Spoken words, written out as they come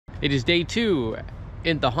It is day 2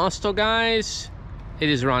 in the hostel, guys. It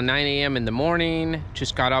is around 9 a.m. in the morning.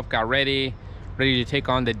 Just got up, got ready to take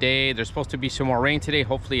on the day. There's supposed to be some more rain today.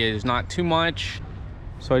 Hopefully it is not too much.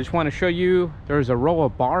 So I just want to show you, there's a row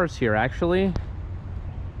of bars here actually.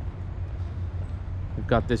 We've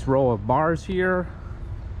got this row of bars here.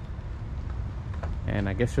 And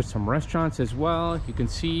I guess there's some restaurants as well, you can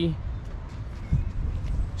see.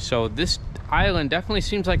 So this island definitely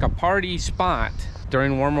seems like a party spot.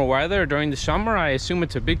 During warmer weather, during the summer, I assume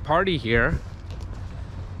it's a big party here.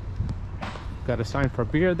 Got a sign for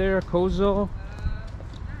beer there, Kozo.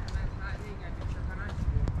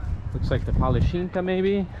 Looks like the Palishinka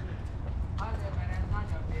maybe.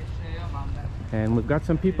 And we've got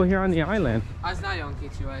some people here on the island.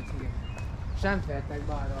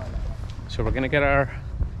 So we're gonna get our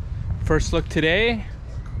first look today.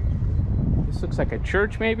 This looks like a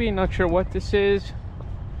church maybe, not sure what this is.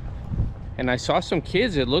 And I saw some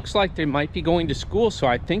kids, it looks like they might be going to school, so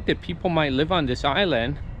I think that people might live on this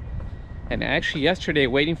island. And actually yesterday,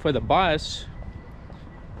 waiting for the bus,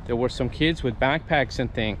 there were some kids with backpacks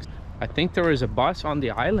and things. I think there is a bus on the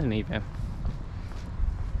island even.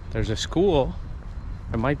 There's a school.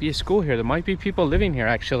 There might be a school here. There might be people living here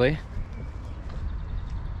actually.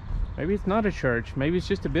 Maybe it's not a church, maybe it's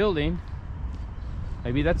just a building.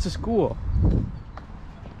 Maybe that's a school.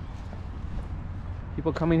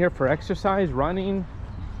 People coming here for exercise, running.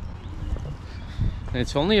 And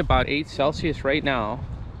it's only about 8 Celsius right now.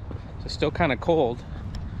 So it's still kind of cold.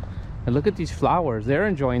 And look at these flowers, they're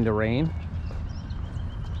enjoying the rain.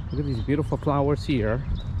 Look at these beautiful flowers here.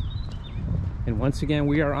 And once again,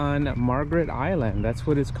 we are on Margaret Island, that's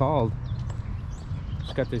what it's called.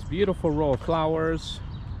 It's got this beautiful row of flowers.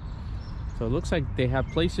 So it looks like they have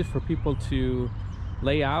places for people to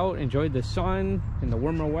lay out, enjoy the sun in the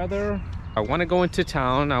warmer weather. I want to go into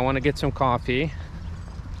town. I want to get some coffee,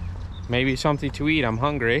 maybe something to eat. I'm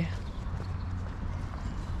hungry.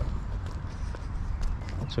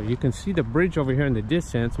 So you can see the bridge over here in the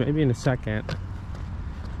distance, maybe in a second.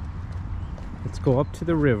 Let's go up to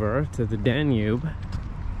the river, to the Danube.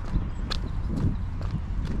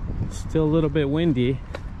 Still a little bit windy.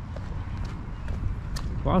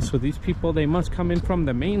 Wow, so these people, they must come in from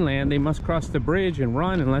the mainland. They must cross the bridge and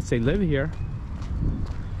run unless they live here.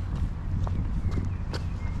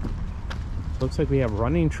 Looks like we have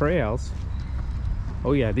running trails.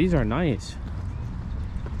 Oh yeah, these are nice.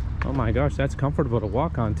 Oh my gosh, that's comfortable to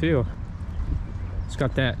walk on too. It's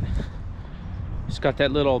got that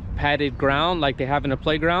little padded ground like they have in a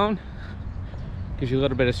playground. Gives you a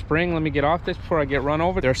little bit of spring. Let me get off this before I get run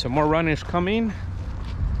over. There's some more runners coming.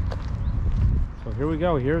 So here we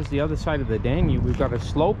go. Here's the other side of the Danube. We've got a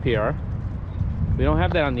slope here. We don't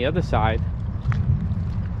have that on the other side.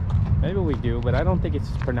 Maybe we do, but I don't think it's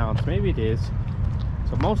pronounced. Maybe it is.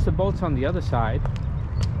 So most of the boats on the other side.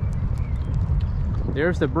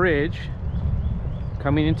 There's the bridge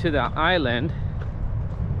coming into the island.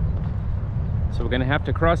 So we're gonna have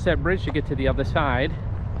to cross that bridge to get to the other side.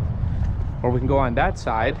 Or we can go on that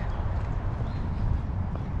side.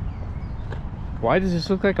 Why does this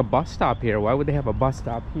look like a bus stop here? Why would they have a bus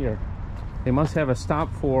stop here? They must have a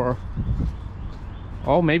stop for,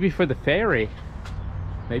 oh, maybe for the ferry.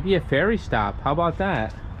 Maybe a ferry stop. How about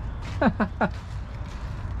that?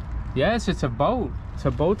 Yes, it's a boat. It's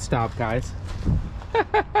a boat stop, guys.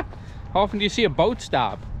 How often do you see a boat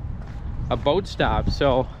stop? A boat stop.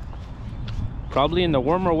 So probably in the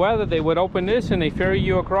warmer weather they would open this and they ferry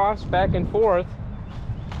you across back and forth.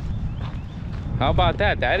 How about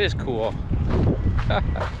that? That is cool.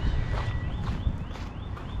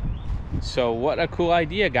 So what a cool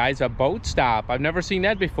idea, guys. A boat stop. I've never seen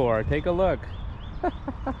that before. Take a look.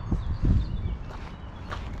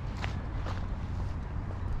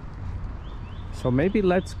 So maybe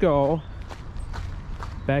let's go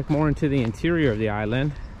back more into the interior of the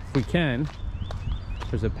island if we can.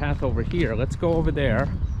 There's a path over here. Let's go over there.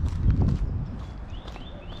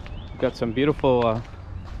 Got some beautiful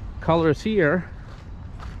colors here.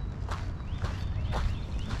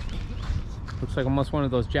 Looks like almost one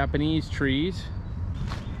of those Japanese trees.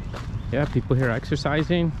 Yeah, people here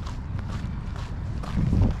exercising.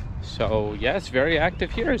 So yeah, it's very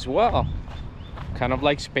active here as well. Kind of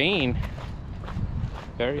like Spain.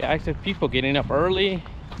 Very active people getting up early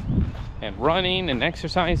and running and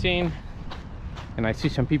exercising. And I see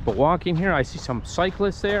some people walking here. I see some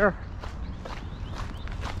cyclists there.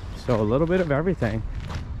 So a little bit of everything.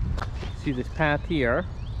 See this path here.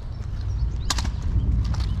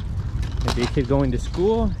 Maybe a kid going to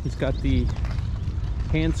school. He's got the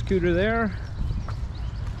hand scooter there.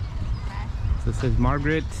 So this is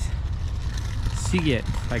Margaret Island.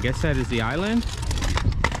 I guess that is the island.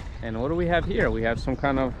 And what do we have here? We have some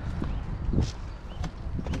kind of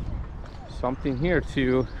something here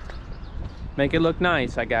to make it look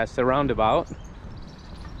nice, I guess. The roundabout.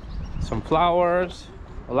 Some flowers.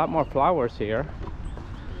 A lot more flowers here.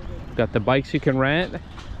 Got the bikes you can rent.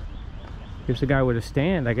 Here's a guy with a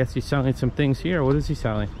stand. I guess he's selling some things here. What is he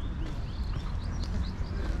selling?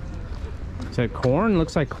 Is that corn?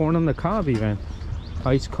 Looks like corn on the cob even.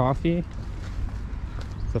 Iced coffee.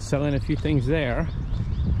 So selling a few things there.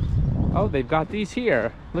 Oh, they've got these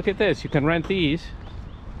here. Look at this. You can rent these.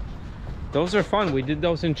 Those are fun. We did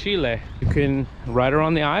those in Chile. You can ride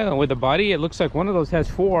around the island with a buddy. It looks like one of those has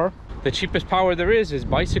 4. The cheapest power there is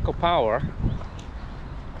bicycle power.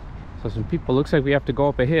 So some people, looks like we have to go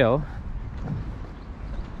up a hill.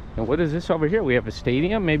 And what is this over here? We have a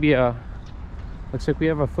stadium, maybe looks like we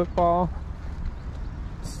have a football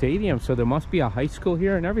stadium. So there must be a high school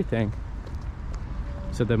here and everything.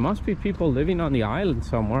 So there must be people living on the island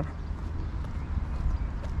somewhere.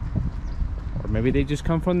 Or maybe they just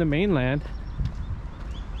come from the mainland.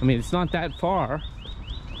 I mean, it's not that far.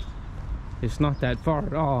 It's not that far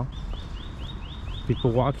at all.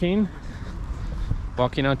 People walking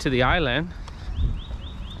onto the island.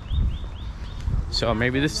 So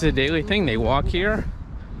maybe this is a daily thing. They walk here.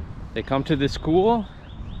 They come to the school.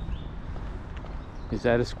 Is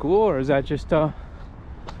that a school or is that just a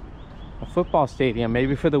football stadium?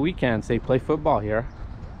 Maybe for the weekends they play football here.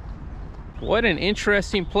 What an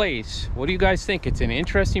interesting place. What do you guys think? It's an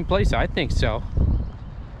interesting place. I think so.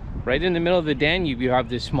 Right in the middle of the Danube, you have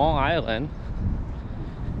this small island,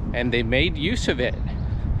 and they made use of it.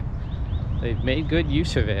 They've made good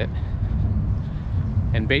use of it.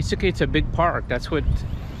 And basically it's a big park. That's what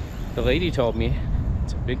the lady told me.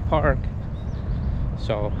 It's a big park.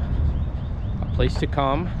 So a place to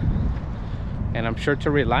come, and I'm sure to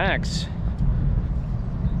relax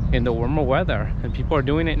in the warmer weather. And people are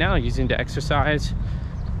doing it now, using to exercise.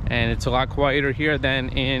 And it's a lot quieter here than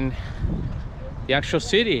in the actual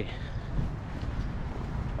city.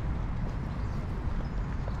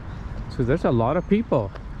 So there's a lot of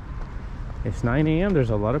people. It's 9 a.m. There's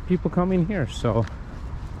a lot of people coming here, so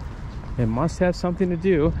it must have something to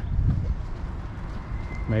do.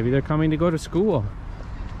 Maybe they're coming to go to school.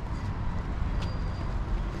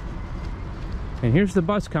 And here's the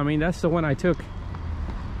bus coming. That's the one I took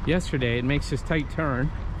yesterday. It makes this tight turn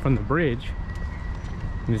from the bridge.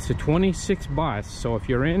 And it's a 26 bus. So if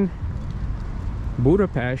you're in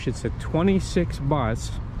Budapest, it's a 26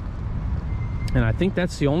 bus. And I think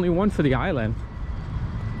that's the only one for the island.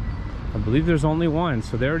 I believe there's only one.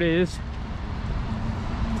 So there it is.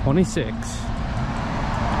 26.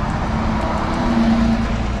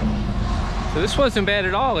 So this wasn't bad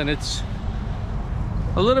at all, and it's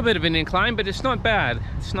a little bit of an incline, but it's not bad.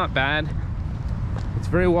 It's not bad. It's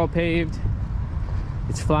very well paved.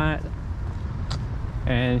 It's flat.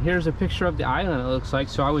 And here's a picture of the island, it looks like.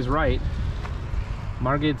 So I was right.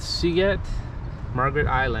 Margaret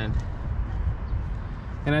Island.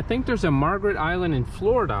 And I think there's a Margaret Island in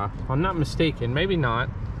Florida, if I'm not mistaken. Maybe not.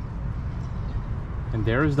 And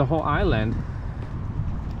there's the whole island.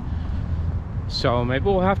 So maybe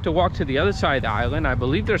we'll have to walk to the other side of the island. I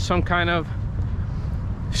believe there's some kind of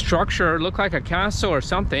structure, look like a castle or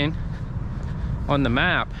something, on the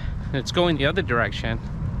map. And it's going the other direction.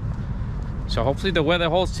 So hopefully the weather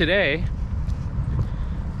holds today,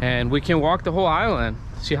 and we can walk the whole island,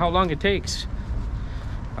 see how long it takes.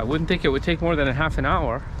 I wouldn't think it would take more than a half an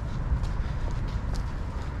hour.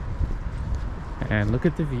 And look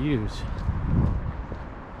at the views.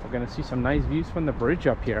 We're gonna see some nice views from the bridge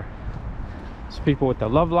up here. There's people with the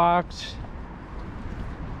love locks.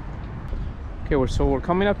 Okay, so we're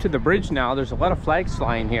coming up to the bridge now. There's a lot of flags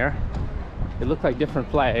flying here. They look like different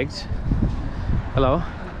flags. Hello.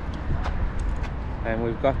 And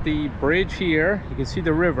we've got the bridge here. You can see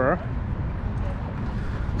the river.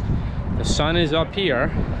 The sun is up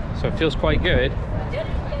here, so it feels quite good.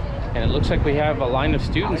 And it looks like we have a line of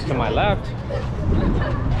students to my left.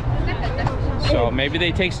 So maybe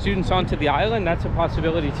they take students onto the island. That's a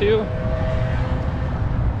possibility too.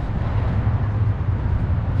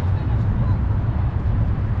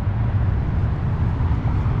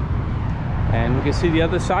 And we can see the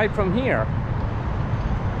other side from here.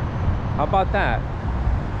 How about that?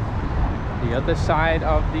 The other side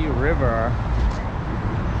of the river.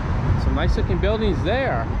 Some nice looking buildings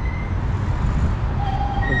there.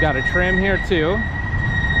 We've got a tram here too.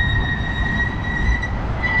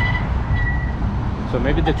 So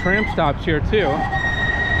maybe the tram stops here too.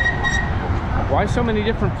 Why so many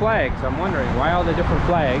different flags? I'm wondering why all the different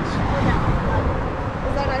flags.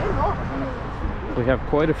 We have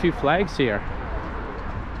quite a few flags here.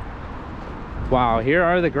 Wow, here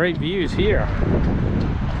are the great views here.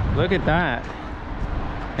 Look at that.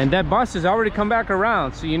 And that bus has already come back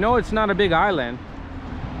around, so you know it's not a big island.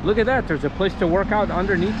 Look at that, there's a place to work out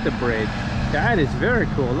underneath the bridge. That is very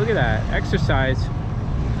cool. Look at that, exercise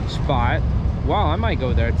spot. Wow, I might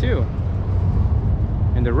go there too.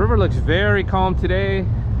 And the river looks very calm today.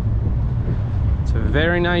 It's a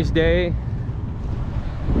very nice day.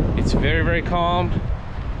 It's very, very calm.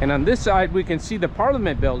 And on this side, we can see the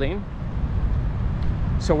Parliament building.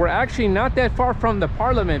 So we're actually not that far from the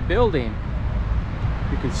Parliament building.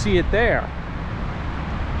 You can see it there.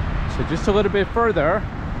 So just a little bit further,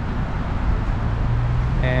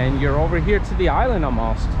 and you're over here to the island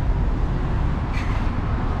almost.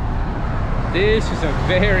 This is a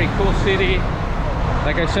very cool city.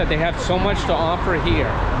 Like I said, they have so much to offer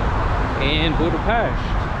here in Budapest.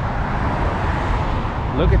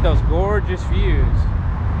 Look at those gorgeous views.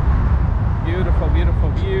 Beautiful,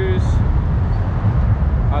 beautiful views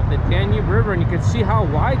of the Danube River, and you can see how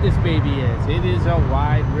wide this baby is. It is a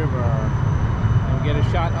wide river. And we get a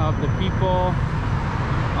shot of the people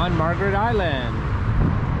on Margaret Island,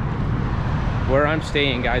 where I'm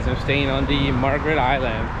staying, guys. I'm staying on the Margaret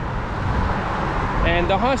Island. And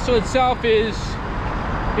the hostel itself is,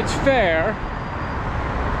 it's fair.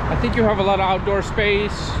 I think you have a lot of outdoor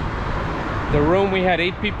space. The room, we had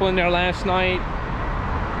 8 people in there last night.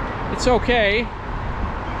 It's okay.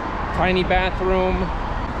 Tiny bathroom.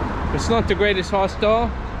 It's not the greatest hostel,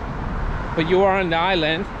 but you are on the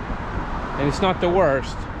island, and it's not the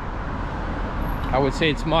worst. I would say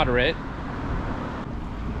it's moderate.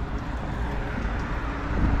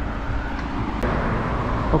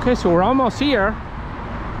 Okay, so we're almost here.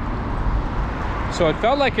 So it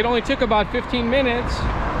felt like it only took about 15 minutes.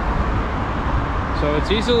 So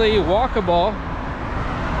it's easily walkable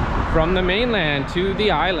from the mainland to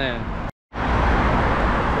the island.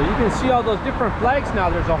 So you can see all those different flags now.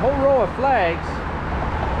 There's a whole row of flags.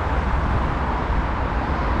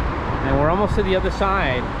 And we're almost to the other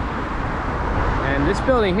side. And this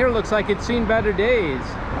building here looks like it's seen better days.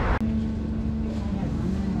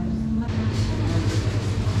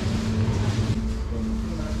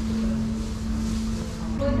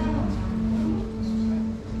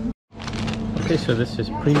 Okay, so this is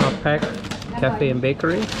Prima Pack Cafe and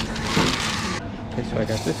Bakery. Okay, so I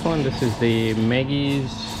got this one. This is the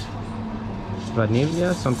Maggie's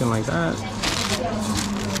Vanilla, something like that.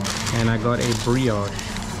 And I got a brioche.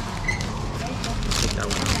 Take that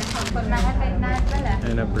one.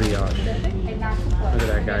 And a brioche. Look at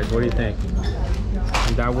that, guys. What do you think?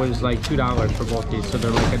 And that was like $2 for both these, so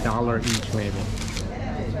they're like $1 each maybe.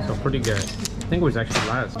 So pretty good. I think it was actually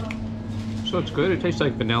less. So it's good. It tastes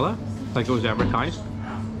like vanilla, like it was advertised.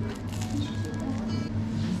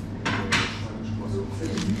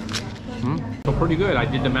 So pretty good. I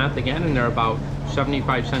did the math again, and they're about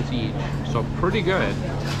 75 cents each. So pretty good.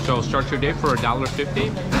 So start your day for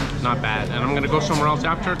 $1.50. Not bad. And I'm gonna go somewhere else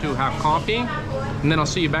after to have coffee, and then I'll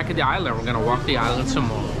see you back at the island. We're gonna walk the island some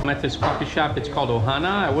more. I'm at this coffee shop. It's called Ohana.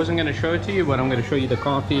 I wasn't gonna show it to you, but I'm gonna show you the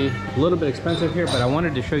coffee. A little bit expensive here, but I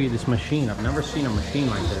wanted to show you this machine. I've never seen a machine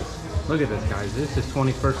like this. Look at this, guys. This is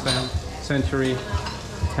 21st century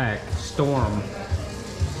tech. Storm.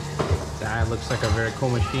 That looks like a very cool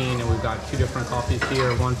machine. And we've got 2 different coffees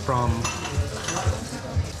here. One from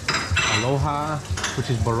Aloha,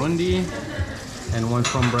 which is Burundi, and one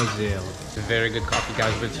from Brazil. It's a very good coffee,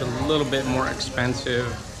 guys, but it's a little bit more expensive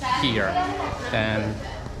here than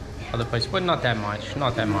other places, but not that much,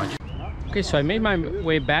 not that much. Okay, so I made my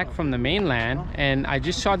way back from the mainland, and I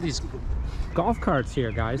just saw these golf carts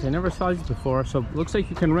here, guys. I never saw these before. So it looks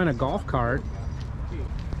like you can rent a golf cart,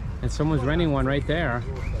 and someone's renting one right there.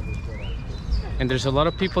 And there's a lot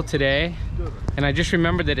of people today, and I just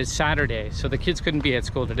remembered that it's Saturday, so the kids couldn't be at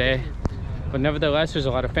school today. But nevertheless, there's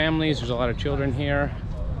a lot of families, there's a lot of children here,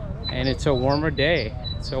 and it's a warmer day.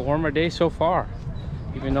 It's a warmer day so far,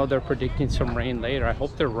 even though they're predicting some rain later. I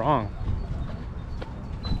hope they're wrong.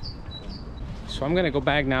 So I'm gonna go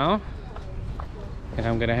back now, and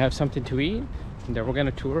I'm gonna have something to eat, and then we're gonna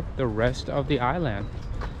tour the rest of the island.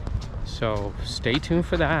 So stay tuned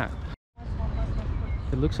for that.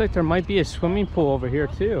 It looks like there might be a swimming pool over here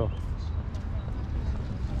too.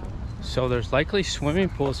 So there's likely swimming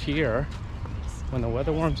pools here when the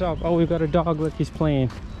weather warms up. Oh, we've got a dog. Look, he's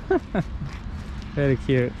playing. Very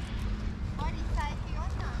cute.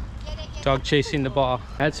 Dog chasing the ball.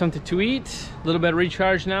 I had something to eat, a little bit of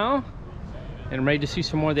recharge now, and I'm ready to see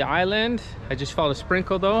some more of the island. I just felt a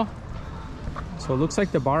sprinkle though. So it looks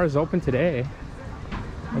like the bar is open today.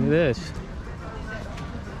 Look at this.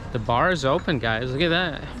 The bar is open, guys. Look at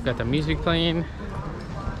that. Got the music playing.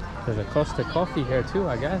 There's a Costa coffee here too,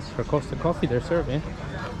 I guess. For Costa coffee they're serving.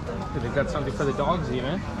 They've got something for the dogs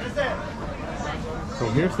even. So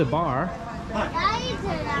here's the bar.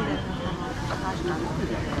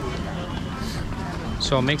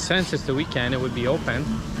 So it makes sense, it's the weekend, it would be open.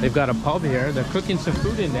 They've got a pub here, they're cooking some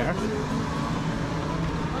food in there.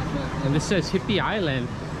 And this says Hippie Island.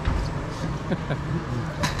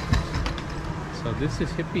 So this is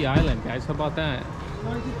Hippie Island, guys, how about that?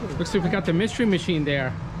 Looks like we got the mystery machine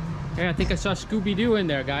there. Hey, I think I saw Scooby-Doo in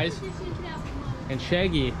there, guys. And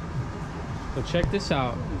Shaggy. So check this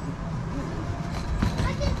out.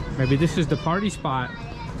 Maybe this is the party spot.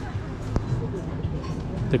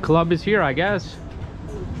 The club is here, I guess.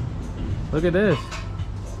 Look at this.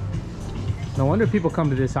 No wonder people come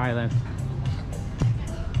to this island.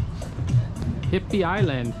 Hippie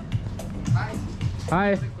Island. Hi.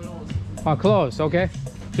 Hi. Oh, closed, okay.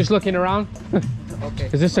 Just looking around. Okay.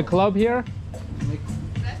 Is this a club here?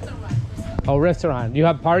 Restaurant. Oh, restaurant. You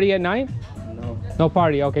have party at night? No. No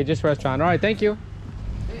party, okay, just restaurant. All right, thank you.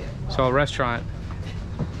 So a restaurant.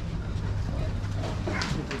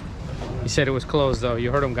 He said it was closed though,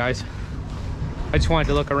 you heard him, guys. I just wanted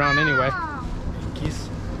to look around anyway.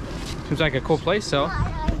 Seems like a cool place though.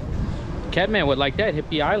 Catman would like that,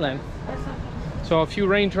 Hippie Island. So a few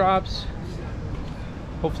raindrops.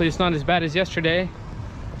 Hopefully it's not as bad as yesterday.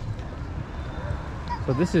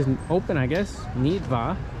 So this is open, I guess.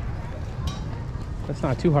 Nidva. That's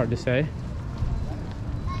not too hard to say.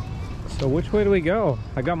 So which way do we go?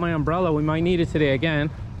 I got my umbrella, we might need it today again.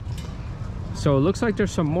 So it looks like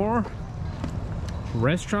there's some more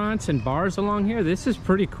restaurants and bars along here. This is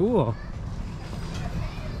pretty cool.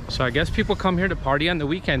 So I guess people come here to party on the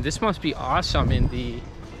weekend. This must be awesome in the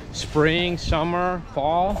spring, summer,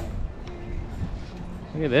 fall.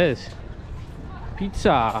 Look at this.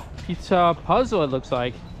 Pizza puzzle, it looks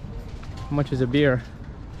like. How much is a beer?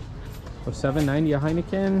 Oh, $7.90 a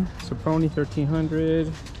Heineken. Soproni,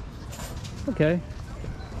 1300. Okay.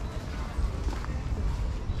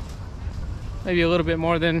 Maybe a little bit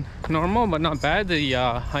more than normal, but not bad. The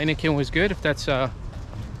Heineken was good. If that's a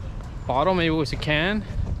bottle, maybe it was a can.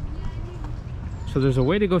 So there's a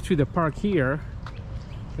way to go through the park here.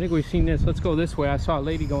 I think we've seen this. Let's go this way. I saw a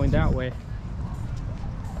lady going that way.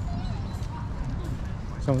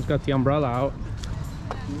 Someone's got the umbrella out.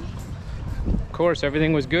 Of course,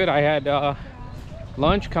 everything was good. I had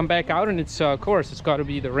lunch, come back out, and it's of course, it's got to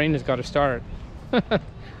be, the rain has got to start.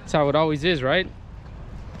 That's how it always is, right?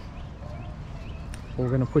 We're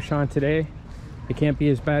gonna push on today. It can't be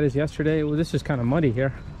as bad as yesterday. Well, this is kind of muddy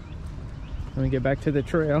here. Let me get back to the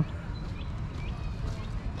trail.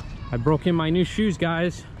 I broke in my new shoes,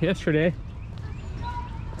 guys, yesterday.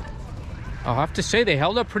 I'll have to say they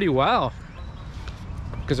held up pretty well,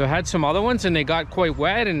 because I had some other ones and they got quite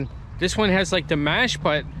wet, and this one has like the mesh,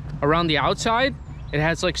 but around the outside it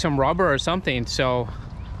has like some rubber or something, so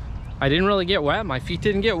I didn't really get wet. My feet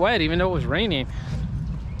didn't get wet even though it was raining.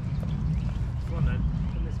 Come on, man.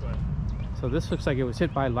 Come this way. So this looks like it was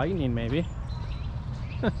hit by lightning, maybe.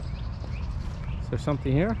 Is there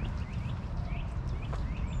something here?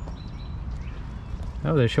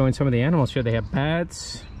 Oh, they're showing some of the animals here. They have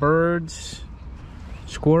bats, birds,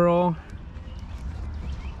 squirrel.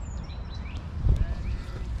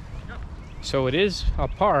 So it is a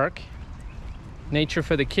park, nature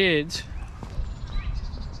for the kids.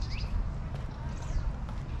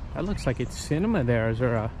 That looks like it's cinema there. Is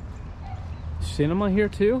there a cinema here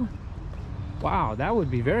too? Wow, that would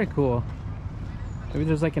be very cool. Maybe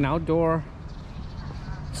there's like an outdoor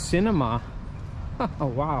cinema. Oh,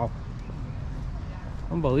 wow.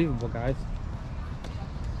 Unbelievable, guys.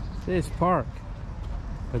 This park,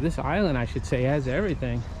 or this island I should say, has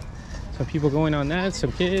everything. Some people going on that,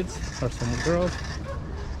 some kids or some girls.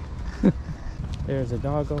 There's a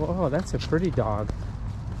dog. Oh, that's a pretty dog.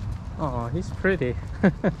 Oh, he's pretty.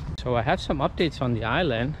 So I have some updates on the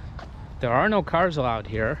island. There are no cars allowed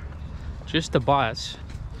here, just the bus.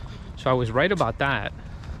 So I was right about that.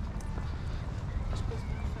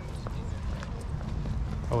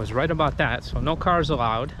 I was right about that, so no cars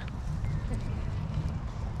allowed.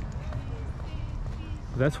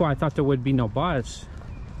 That's why I thought there would be no bus.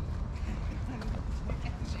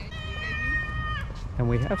 And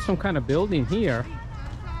we have some kind of building here.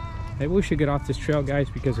 Maybe we should get off this trail, guys,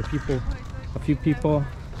 because a few people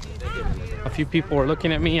were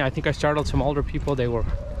looking at me. I think I startled some older people. They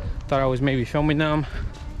thought I was maybe filming them.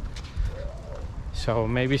 So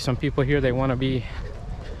maybe some people here, they want to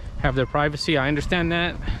have their privacy. I understand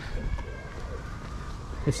that.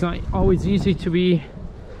 It's not always easy to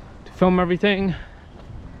film everything.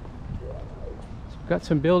 So we've got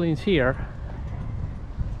some buildings here.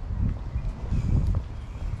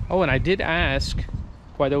 Oh, and I did ask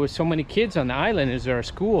why there was so many kids on the island. Is there a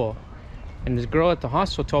school? And this girl at the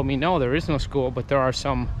hostel told me no, there is no school, but there are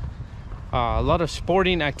some a lot of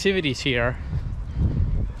sporting activities here.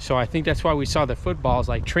 So I think that's why we saw the footballs,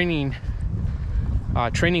 like training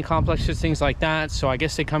complexes, things like that. So I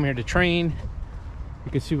guess they come here to train.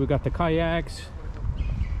 You can see we got the kayaks.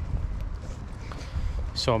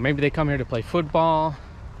 So maybe they come here to play football,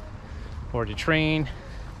 or to train,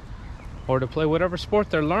 or to play whatever sport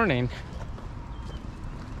they're learning.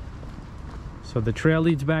 So the trail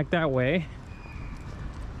leads back that way.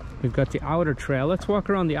 We've got the outer trail. Let's walk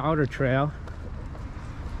around the outer trail.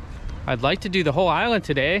 I'd like to do the whole island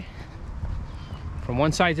today, from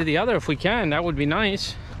one side to the other if we can. That would be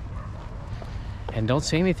nice. And don't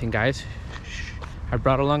say anything, guys. Shh. I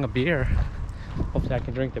brought along a beer. Hopefully I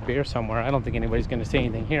can drink the beer somewhere. I don't think anybody's gonna say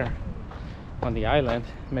anything here on the island.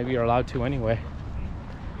 Maybe you're allowed to anyway.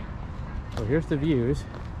 So here's the views.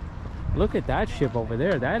 Look at that ship over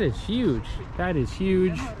there. That is huge. That is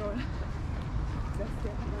huge.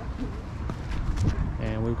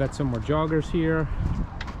 And we've got some more joggers here.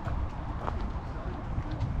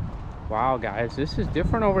 Wow, guys, this is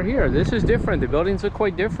different over here. This is different. The buildings look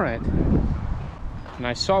quite different. And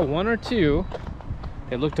I saw one or two.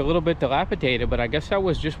 They looked a little bit dilapidated, but I guess that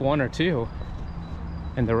was just one or two.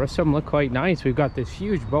 And the rest of them look quite nice. We've got this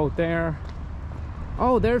huge boat there.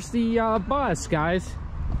 Oh, there's the bus, guys.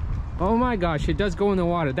 Oh my gosh, it does go in the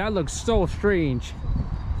water. That looks so strange.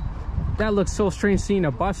 That looks so strange seeing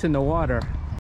a bus in the water.